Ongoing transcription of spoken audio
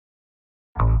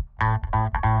Being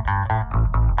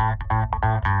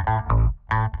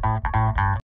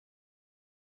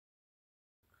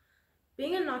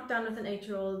a knockdown with an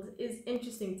 8-year-old is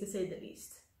interesting to say the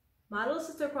least. My little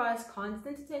sister requires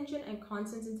constant attention and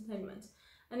constant entertainment,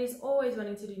 and is always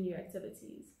wanting to do new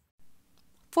activities.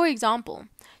 For example,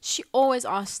 she always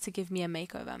asks to give me a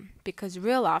makeover, because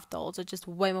real life dolls are just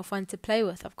way more fun to play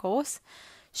with, of course.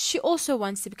 She also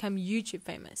wants to become YouTube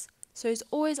famous, so is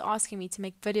always asking me to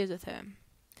make videos with her.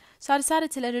 So I decided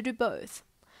to let her do both.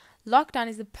 Lockdown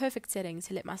is the perfect setting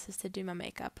to let my sister do my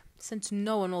makeup, since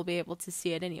no one will be able to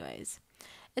see it anyways.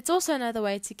 It's also another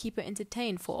way to keep her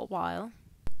entertained for a while.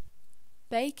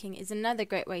 Baking is another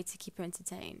great way to keep her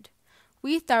entertained.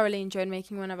 We thoroughly enjoyed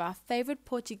making one of our favorite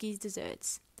Portuguese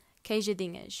desserts, Catia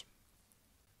De Castro.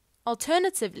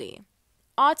 Alternatively,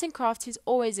 art and crafts is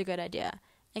always a good idea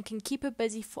and can keep her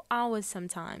busy for hours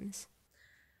sometimes.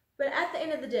 But at the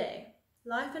end of the day,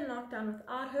 life in lockdown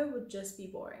without her would just be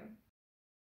boring.